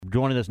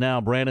Joining us now,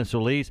 Brandon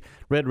Soliz,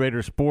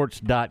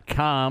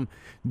 RedRaidersports.com,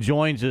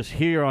 joins us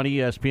here on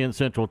ESPN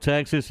Central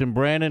Texas. And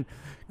Brandon,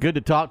 good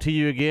to talk to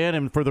you again.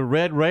 And for the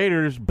Red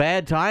Raiders,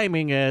 bad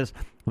timing as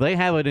they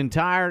have an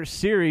entire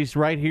series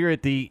right here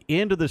at the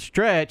end of the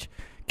stretch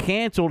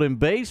canceled in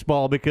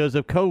baseball because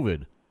of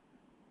COVID.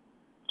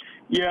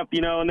 Yep,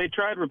 and they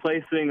tried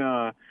replacing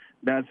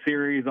that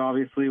series,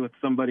 obviously, with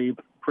somebody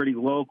pretty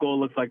local.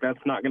 Looks like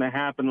that's not going to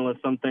happen unless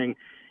something,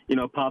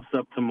 pops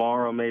up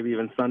tomorrow, maybe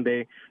even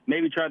Sunday.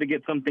 Maybe try to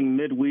get something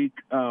midweek,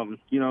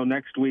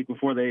 next week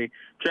before they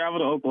travel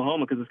to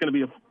Oklahoma, because it's going to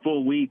be a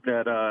full week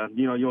that,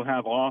 you'll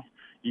have off.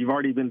 You've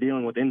already been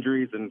dealing with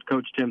injuries, and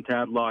Coach Tim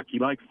Tadlock, he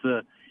likes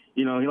to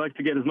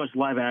get as much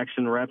live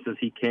action reps as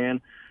he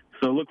can.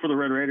 So look for the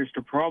Red Raiders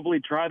to probably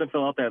try to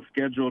fill out that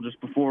schedule just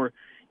before,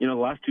 the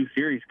last two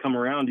series come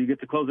around. You get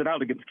to close it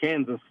out against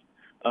Kansas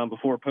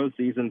before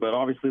postseason, but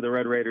obviously the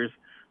Red Raiders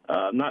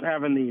not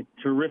having the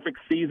terrific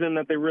season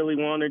that they really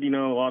wanted.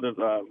 A lot of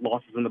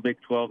losses in the Big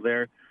 12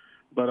 there,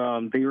 but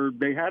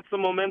they had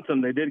some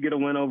momentum. They did get a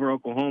win over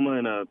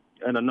Oklahoma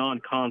in a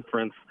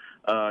non-conference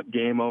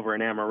game over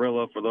in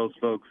Amarillo for those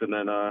folks, and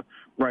then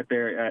right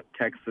there at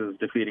Texas,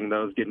 defeating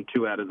those, getting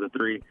 2 out of the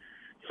 3.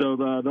 So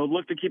they'll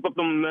look to keep up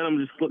the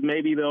momentum. Just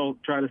maybe they'll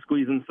try to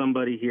squeeze in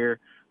somebody here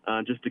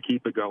just to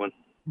keep it going.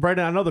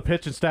 Brandon, I know the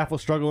pitching staff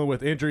was struggling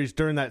with injuries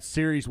during that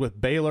series with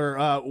Baylor.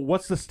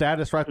 What's the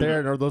status right there?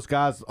 And are those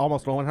guys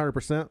almost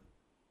 100%?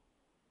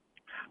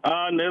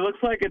 It looks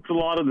like it's a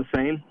lot of the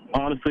same,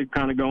 honestly,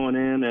 kind of going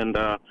in. And,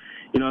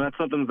 that's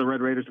something that the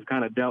Red Raiders have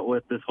kind of dealt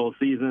with this whole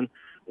season.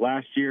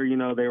 Last year,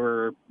 they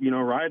were,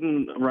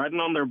 riding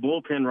on their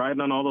bullpen,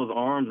 riding on all those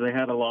arms. They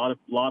had a lot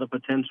of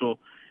potential.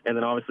 And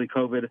then obviously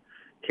COVID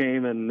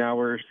came, and now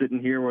we're sitting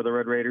here where the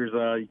Red Raiders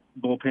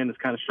bullpen is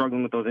kind of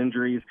struggling with those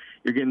injuries.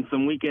 You're getting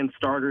some weekend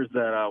starters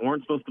that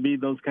weren't supposed to be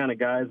those kind of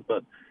guys,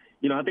 but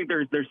I think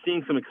they're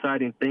seeing some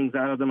exciting things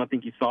out of them. I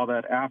think you saw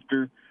that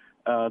after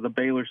the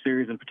Baylor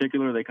series in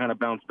particular. They kind of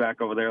bounced back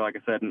over there, like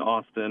I said, in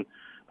Austin,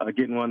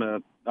 getting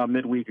one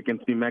midweek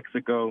against New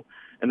Mexico,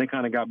 and they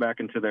kind of got back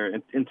into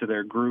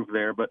their groove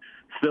there. But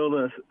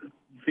still,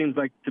 seems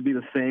like to be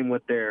the same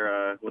with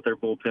their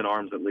bullpen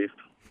arms at least.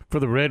 For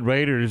the Red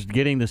Raiders,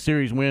 getting the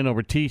series win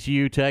over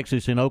TCU,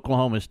 Texas, and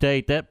Oklahoma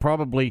State, that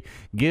probably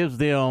gives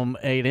them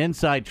an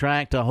inside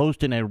track to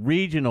hosting a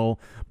regional,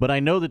 but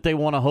I know that they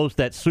want to host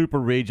that super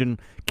region.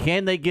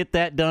 Can they get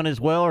that done as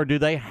well, or do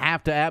they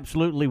have to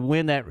absolutely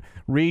win that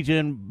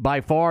region by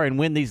far and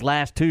win these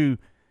last 2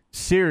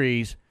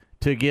 series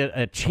to get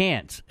a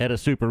chance at a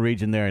super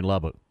region there in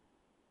Lubbock?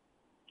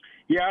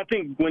 Yeah, I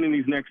think winning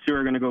these next 2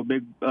 are going to go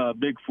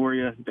big for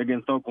you.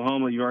 Against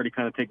Oklahoma, you've already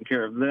kind of taken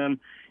care of them.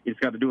 You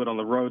just got to do it on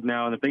the road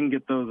now. And if they can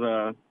get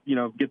those,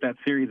 get that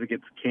series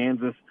against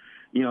Kansas,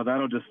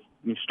 that'll just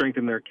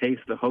strengthen their case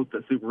to host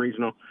that super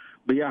regional.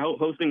 But yeah,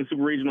 hosting a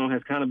super regional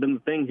has kind of been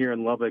the thing here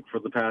in Lubbock for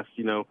the past,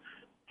 few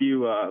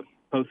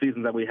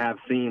postseasons that we have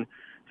seen.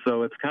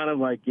 So it's kind of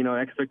like,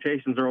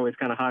 expectations are always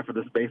kind of high for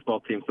this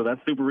baseball team. So that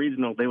super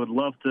regional, they would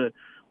love to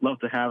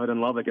have it in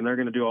Lubbock, and they're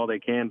going to do all they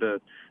can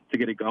to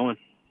get it going.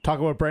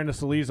 Talking with Brandon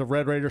Soliz of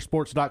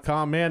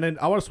RedRaidersports.com, man. And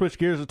I want to switch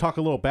gears and talk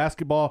a little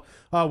basketball.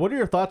 What are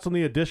your thoughts on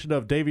the addition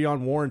of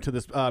Davion Warren to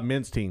this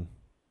men's team?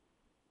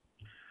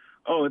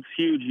 Oh, it's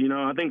huge.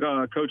 I think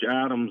Coach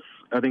Adams,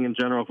 in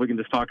general, if we can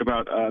just talk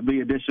about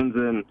the additions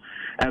and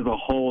as a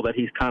whole that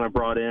he's kind of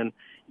brought in,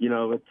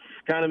 it's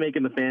kind of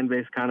making the fan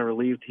base kind of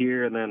relieved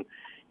here. And then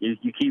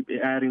you keep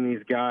adding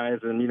these guys,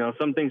 and,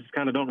 some things just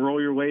kind of don't roll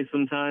your way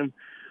sometimes.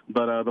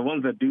 But the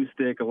ones that do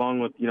stick, along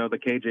with, the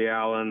KJ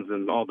Allens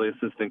and all the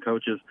assistant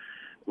coaches,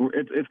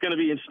 it's going to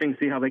be interesting to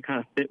see how they kind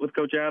of fit with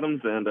Coach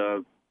Adams.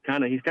 And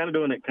he's kind of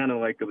doing it kind of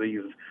like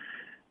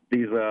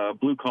these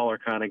blue collar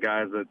kind of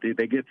guys that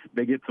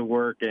they get to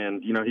work.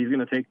 And, he's going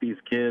to take these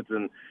kids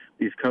and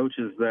these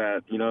coaches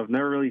that, have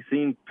never really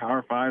seen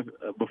Power 5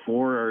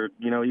 before, or,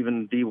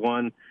 even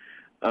D1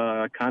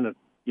 kind of,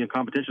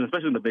 competition,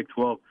 especially in the Big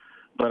 12.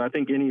 But I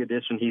think any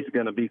addition, he's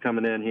going to be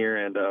coming in here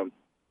and,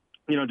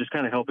 just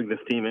kind of helping this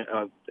team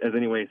as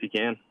any way as he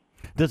can.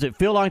 Does it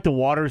feel like the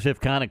waters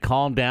have kind of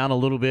calmed down a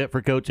little bit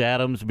for Coach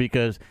Adams?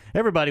 Because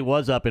everybody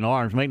was up in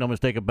arms, make no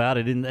mistake about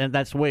it, and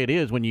that's the way it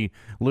is when you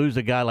lose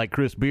a guy like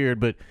Chris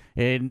Beard,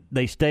 and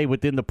they stay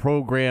within the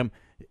program.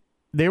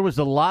 There was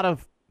a lot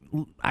of,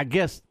 I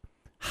guess,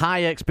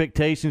 high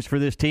expectations for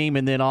this team,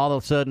 and then all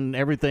of a sudden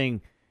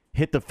everything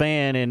hit the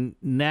fan, and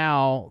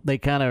now they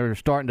kind of are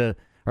starting to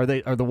 – are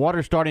the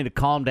waters starting to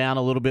calm down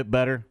a little bit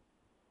better?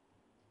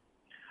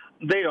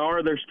 They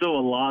are. There's still a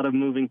lot of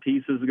moving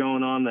pieces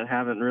going on that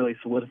haven't really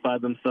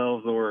solidified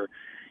themselves, or,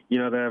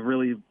 that have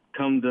really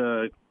come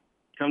to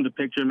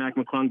picture. Mac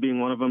McClung being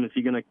one of them. Is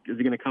he gonna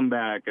come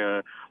back?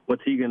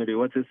 What's he gonna do?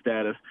 What's his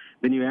status?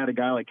 Then you add a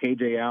guy like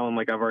KJ Allen,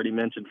 like I've already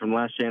mentioned from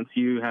Last Chance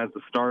U, has the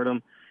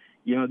stardom.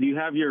 You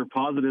have your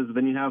positives,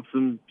 then you have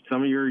some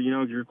of your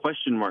your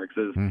question marks.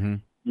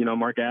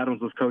 Mark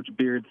Adams was Coach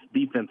Beard's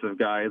defensive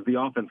guy. Is the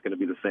offense going to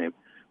be the same?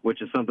 Which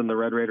is something the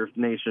Red Raider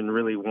Nation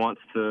really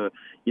wants to,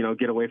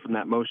 get away from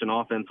that motion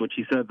offense, which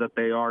he said that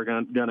they are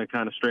going to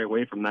kind of stray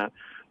away from that.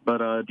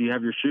 but do you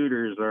have your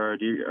shooters, or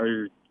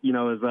is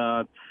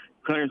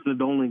Clarence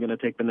Nadolny going to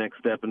take the next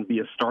step and be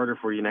a starter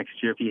for you next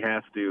year if he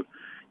has to?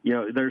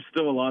 There's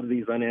still a lot of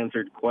these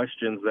unanswered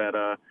questions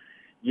that,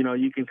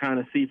 you can kind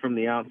of see from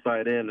the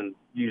outside in, and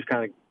you just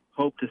kind of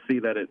hope to see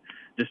that it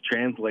just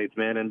translates,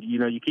 man. And,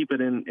 you keep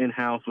it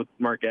in-house with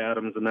Mark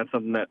Adams, and that's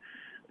something that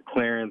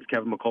Clarence,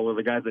 Kevin McCullough,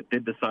 the guys that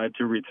did decide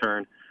to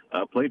return,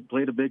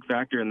 played a big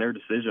factor in their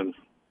decisions.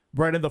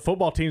 Brandon, the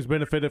football team's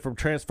benefited from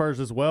transfers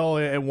as well,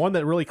 and one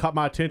that really caught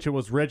my attention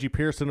was Reggie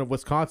Pearson of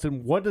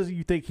Wisconsin. What does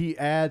you think he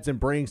adds and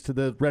brings to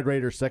the Red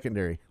Raiders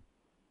secondary?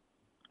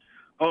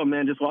 Oh,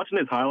 man, just watching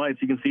his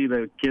highlights, you can see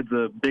the kid's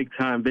a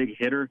big-time, big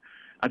hitter.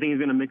 I think he's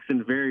going to mix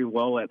in very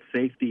well at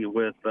safety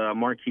with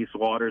Marquise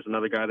Waters,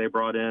 another guy they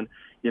brought in.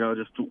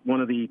 Just one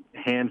of the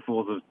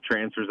handfuls of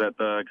transfers that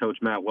Coach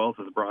Matt Wells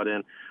has brought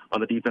in on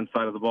the defense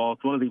side of the ball.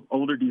 It's one of the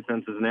older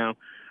defenses now,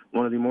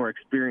 one of the more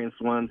experienced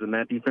ones, and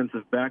that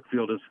defensive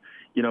backfield has,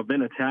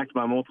 been attacked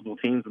by multiple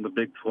teams in the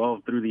Big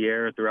 12 through the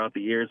air throughout the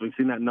years. We've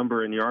seen that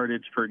number in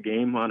yardage per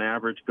game on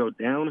average go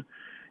down,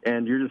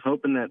 and you're just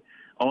hoping that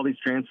all these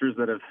transfers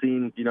that have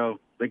seen,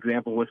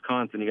 example,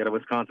 Wisconsin, you got a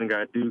Wisconsin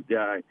guy, Duke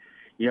guy,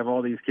 you have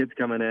all these kids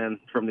coming in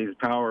from these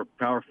Power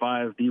 5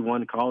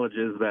 D1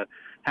 colleges that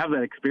have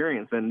that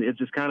experience, and it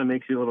just kind of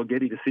makes you a little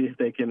giddy to see if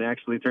they can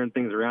actually turn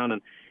things around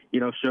and,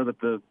 show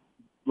that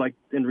like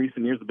in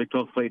recent years, the Big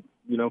 12 played,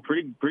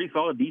 pretty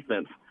solid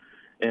defense.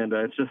 And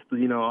it's just,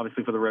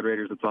 obviously for the Red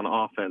Raiders, it's on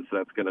offense.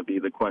 That's going to be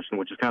the question,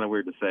 which is kind of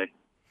weird to say.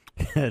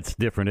 It's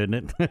different,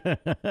 isn't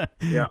it?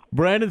 Yeah.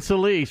 Brandon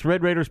Soliz,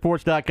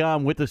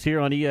 RedRaidersports.com, with us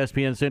here on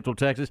ESPN Central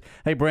Texas.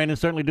 Hey, Brandon,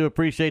 certainly do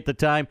appreciate the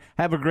time.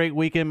 Have a great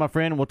weekend, my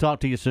friend, and we'll talk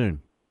to you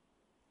soon.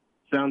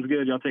 Sounds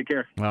good. Y'all take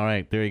care. All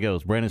right, there he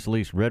goes. Brandon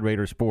Soliz,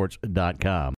 RedRaidersports.com.